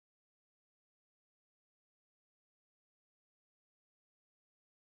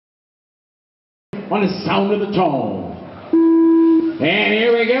on the sound of the tone. And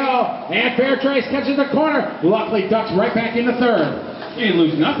here we go. And Fairtrace catches the corner. Luckily ducks right back into third. He didn't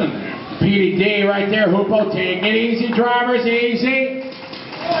lose nothing there. PDD right there. Hoopo taking it easy, drivers, easy.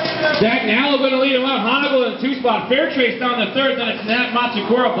 Dagnallo going to lead him out. Honegal in the 2 spot. Fairtrace down the 3rd. Then it's Nat,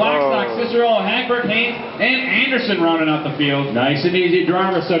 Matsukura, Blackstock, Cicerello, Hagberg, Haynes, and Anderson rounding out the field. Nice and easy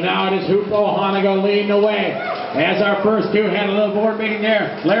driver. So now it is Hoopo Honegal leading the way. As our first two had a little board meeting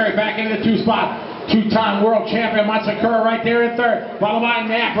there. Larry back into the 2 spot. Two-time world champion Matsukura right there in 3rd. Followed by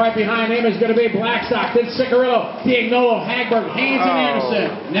Knapp. Right behind him is going to be Blackstock. Then Cicerello, Diagnolo, Hagberg, Haynes, and Anderson.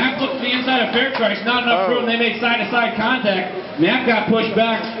 Knapp looked to the inside of Fairtrace. Not enough room. They made side-to-side contact. Knapp got pushed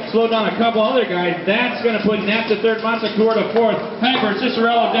back. Slowed down a couple other guys. That's going to put Knapp to 3rd, Matsukura to 4th. Hagberg,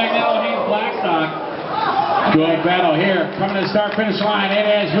 Cicerello, Dagnallo, Haynes, Blackstock. Good battle here. Coming to the start-finish line.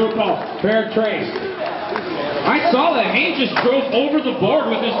 It is Hoopo, Fairtrace. I saw that Haynes just drove over the board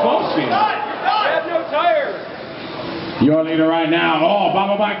with his full speed. Have no tires. Your leader right now. Oh,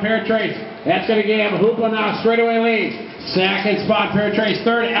 bobble by Fairtrace. That's going to give him Hoopo now straightaway lead. 2nd spot, Fairtrace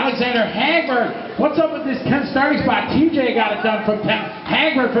 3rd. Alexander Hagberg. What's up with this 10th starting spot? TJ got it done from 10th.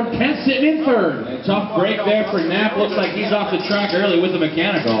 Hagberg from 10th sitting in 3rd. A tough break there for Knapp. Looks like he's off the track early with the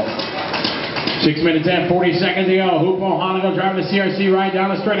mechanical. 6 minutes and 40 seconds to go. Hoopo Honegal driving the CRC right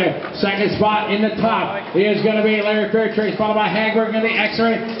down the straight. 2nd spot in the top is going to be Larry Fairtrace, followed by Hagberg in the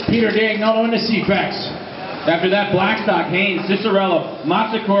X-Ray, Peter Diagnolo in the CFEX. After that, Blackstock, Haynes, Cicerello,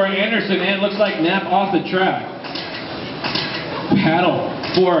 Matsukura, Anderson, and looks like Knapp off the track. Battle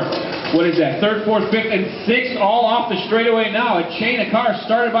for, what is that, 3rd, 4th, 5th, and 6th all off the straightaway now. A chain of cars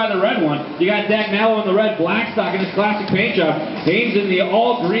started by the red one. You got Dagnallo in the red, Blackstock in his classic paint job, Haynes in the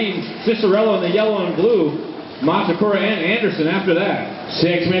all green, Cicerello in the yellow and blue, Matsukura and Anderson after that.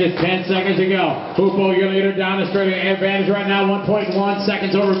 6 minutes, 10 seconds to go. Hoopo, your leader, down the straight advantage right now, 1.1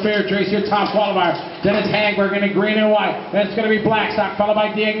 seconds over Fairtrace, your top qualifier. Then it's Hagberg in the green and white. Then it's going to be Blackstock, followed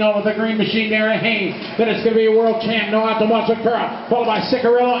by Diagnolo with the green machine there at Haynes. Then it's going to be a world champ, Noato Matsukura, followed by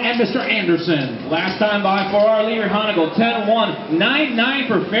Cicerello and Mr. Anderson. Last time by for our leader, Honegal, 10-1, 9-9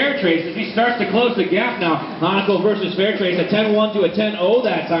 for Fairtrace as he starts to close the gap now. Honegal versus Fairtrace, a 10-1 to a 10-0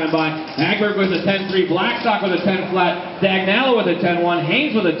 that time by. Hagberg with a 10-3, Blackstock with a 10-flat, Dagnallo with a 10-1,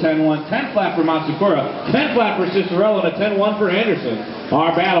 Haynes with a 10-1, 10-flat for Matsukura, 10-flat for Cicerello, and a 10-1 for Anderson.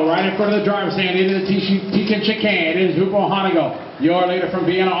 Our battle right in front of the driver's stand into the Tekin chicane. It is Hoopo Honegal. Your leader from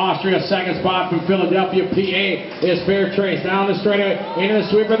Vienna, Austria. 2nd spot from Philadelphia, PA is Fairtrace. Down the straightaway, into the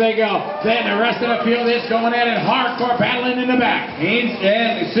sweeper they go. Then the rest of the field is going at it hardcore, battling in the back. Haynes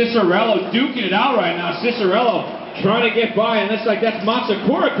and Cicerello duking it out right now. Cicerello trying to get by, and looks like that's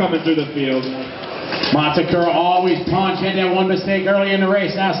Matsukura coming through the field. Matsukura always punch, had that one mistake early in the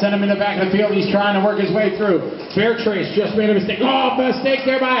race. Now send him in the back of the field. He's trying to work his way through. Fairtrace just made a mistake. Oh, mistake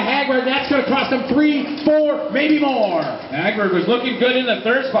there by Hagberg. That's going to cost him 3, 4, maybe more. Hagberg was looking good in the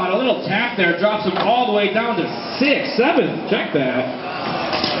 3rd spot. A little tap there drops him all the way down to 6, 7. Check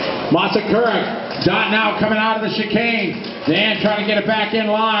that. Matsukura now coming out of the chicane. Dan trying to get it back in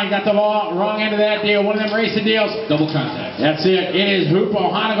line. Got the wrong end of that deal. One of them racing deals. Double contact. That's it. It is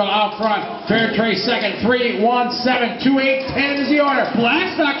Hoopo Honegal out front. Fairtrace 2nd. 3, 1, 7, 2, 8, 10 is the order.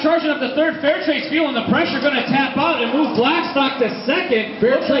 Blackstock charging up the 3rd. Fairtrace feeling the pressure, going to tap out and move Blackstock to 2nd.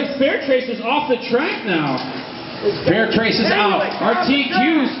 Looks like Fairtrace is off the track now. Fairtrace is out. Our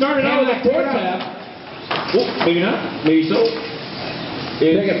TQ started out with a 4 tap. Oh, maybe not. Maybe so.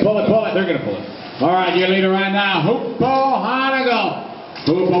 They can pull it. They're going to pull it. All right, your leader right now, Hoopo Honegal.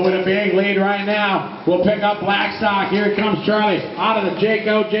 Hoopo with a big lead right now. We'll pick up Blackstock. Here comes Charlie out of the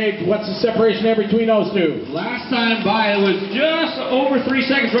Jayco. Jay, what's the separation there between those two? Last time by, it was just over 3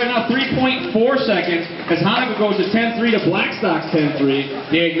 seconds. Right now, 3.4 seconds as Honegal goes to 10-3 to Blackstock's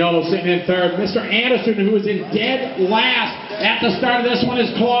 10-3. Diagnolo sitting in 3rd. Mr. Anderson, who was in dead last at the start of this one, has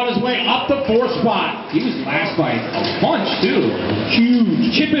clawed his way up the 4th spot. He was last by a bunch, too.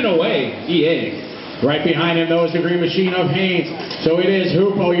 Huge. Chipping away. EA. Right behind him, though, is the green machine of Haynes. So it is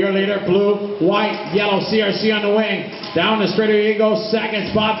Hoopo, your leader, blue, white, yellow, CRC on the wing. Down the straightaway he goes, 2nd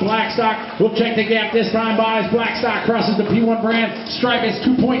spot, Blackstock. We'll check the gap this time by as Blackstock crosses the P1 brand. Stripe is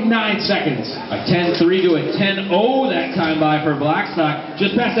 2.9 seconds. A 10-3 to a 10-0 that time by for Blackstock.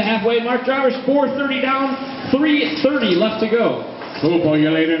 Just past the halfway mark, drivers 4:30 down, 3:30 left to go. Hoopo,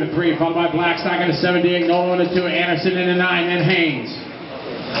 your leader in the 3, followed by Blackstock in the 7, Diagnolo in the 2, Anderson in the 9, and Haynes.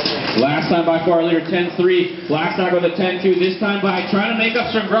 Last time by for our leader, 10-3. Blackstock with a 10-2. This time by trying to make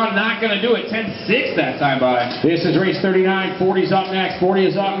up some ground. Not going to do it. 10-6 that time by. This is race 39. 40's up next.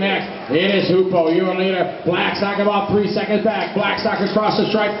 40 is up next. It is Hoopo, your leader. Blackstock about 3 seconds back. Blackstock across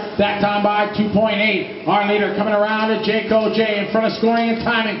the stripe. That time by 2.8. Our leader coming around at J. in front of scoring and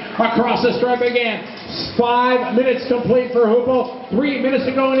timing. Across the stripe again. 5 minutes complete for Hoopo. 3 minutes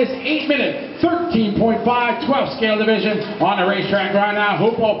to go in his 8-minute 13.5 12 scale division on the racetrack right now.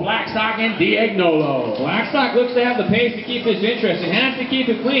 Hoopo, Blackstock, and Diagnolo. Blackstock looks to have the pace to keep this interesting. Has to keep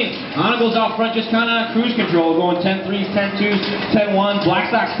it clean. Honigle's out front just kind of on cruise control, going 10-3s, 10-2s, 10-1.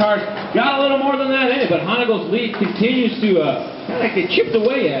 Blackstock's cars got a little more than that in it, but Honigle's lead continues to like they chipped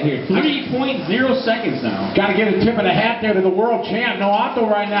away at here. 3.0 seconds now. Got to give a tip of the hat there to the world champ. Noato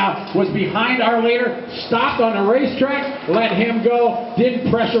right now was behind our leader, stopped on the racetrack, let him go,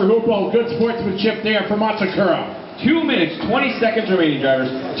 didn't pressure Hoopo. Good sportsmanship there for Matsukura. 2 minutes, 20 seconds remaining, drivers.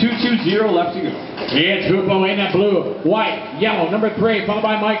 2:20 left to go. It's Hoopo in that blue, white, yellow, number 3, followed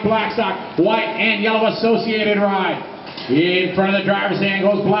by Mike Blackstock. White and yellow associated ride. In front of the driver's stand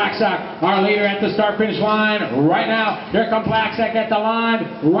goes Blackstock, our leader at the start-finish line right now. Here comes Blackstock at the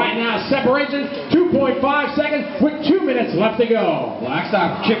line right now. Separation 2.5 seconds with 2 minutes left to go.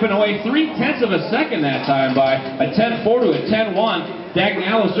 Blackstock chipping away 0.3 of a second that time by a 10-4 to a 10-1.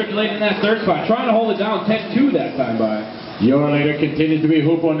 Dagnallo circulating in that third spot, trying to hold it down 10-2 that time by. Your leader continues to be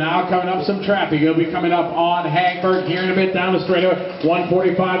Hoopo. Now coming up some traffic. He'll be coming up on Hagberg here in a bit down the straightaway.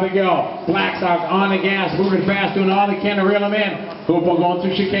 1:45 to go. Blackstock on the gas, moving fast, doing all he can to reel him in. Hoopo going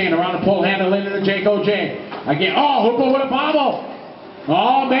through chicane, around the pull handle into the J. Again, oh, Hoopo with a bobble.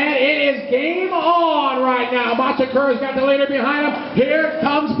 Oh, man, it is game on right now. Matsukura's got the leader behind him. Here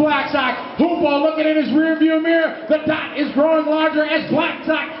comes Blackstock. Hoopo looking in his rearview mirror. The dot is growing larger as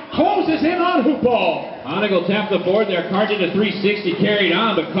Blackstock closes in on Hoopo. Honigle tapped the board there. Car did a 360, carried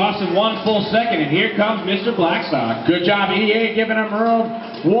on, but cost him 1 full second. And here comes Mr. Blackstock. Good job, EA, giving him room.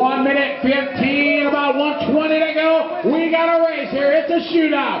 1 minute 15, about 1:20 to go. We got a race here. It's a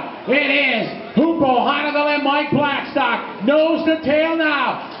shootout. It is Hoopo, Honigle, and Mike Blackstock. Nose to tail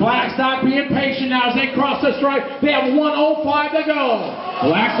now. Blackstock being patient now as they cross the stripe. They have 1:05 to go.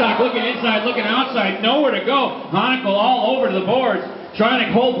 Blackstock looking inside, looking outside. Nowhere to go. Honigle all over the boards, trying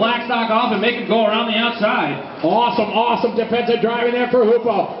to hold Blackstock off and make him go around the outside. Awesome defensive driving there for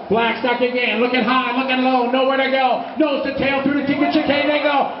Hoopo. Blackstock again, looking high, looking low, nowhere to go. Nose to tail through the ticket chicane they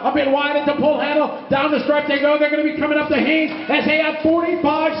go. A bit wide at the pull handle. Down the stripe they go. They're going to be coming up to Haynes as they have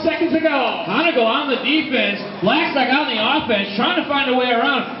 45 seconds to go. Honigle on the defense. Blackstock on the offense, trying to find a way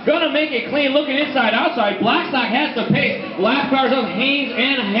around. Gonna make it clean, looking inside, outside. Blackstock has the pace. Lap cars of Haynes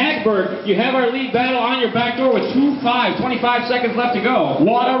and Hagberg. You have our lead battle on your back door with 2.5, 25 seconds left to go.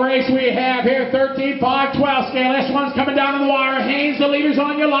 What a race we have here. 13-5-12 scale. This one's coming down to the wire. Haynes, the leader's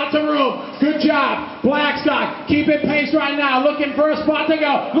on you. Lots of room. Good job. Blackstock keeping pace right now. Looking for a spot to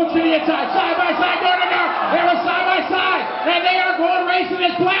go. Looks to the inside. Side by side. Door to door. They were side by side. And they are going racing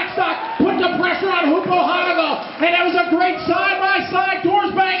as Blackstock put the pressure on Hoopo Honigle. And it was a great side by side.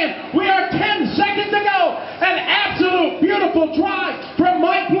 Doors banging. We are 10 seconds to go. An absolute beautiful drive from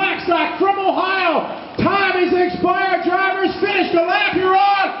Mike Blackstock from Ohio. Time is expired. Drivers finish the lap you're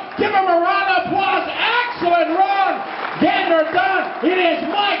on. Give them a round of applause. Excellent run. Getting her done. It is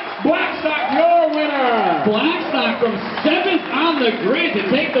Mike Blackstock, your winner. Blackstock from 7th on the grid to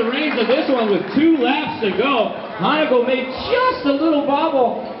take the reins of this one with 2 laps to go. Honigle made just a little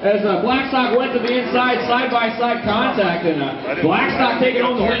bobble as Blackstock went to the inside, side-by-side contact, and Blackstock taking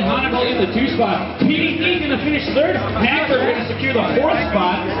home the win. Honigle in the 2 spot. PDE going to finish 3rd. Hagberg going to secure the 4th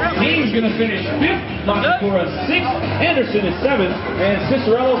spot. Haynes going to finish 5th. Matsukura 6th. Anderson is 7th. And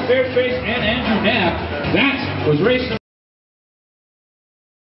Cicerello, Fairtrace, and Andrew Knapp. That was race number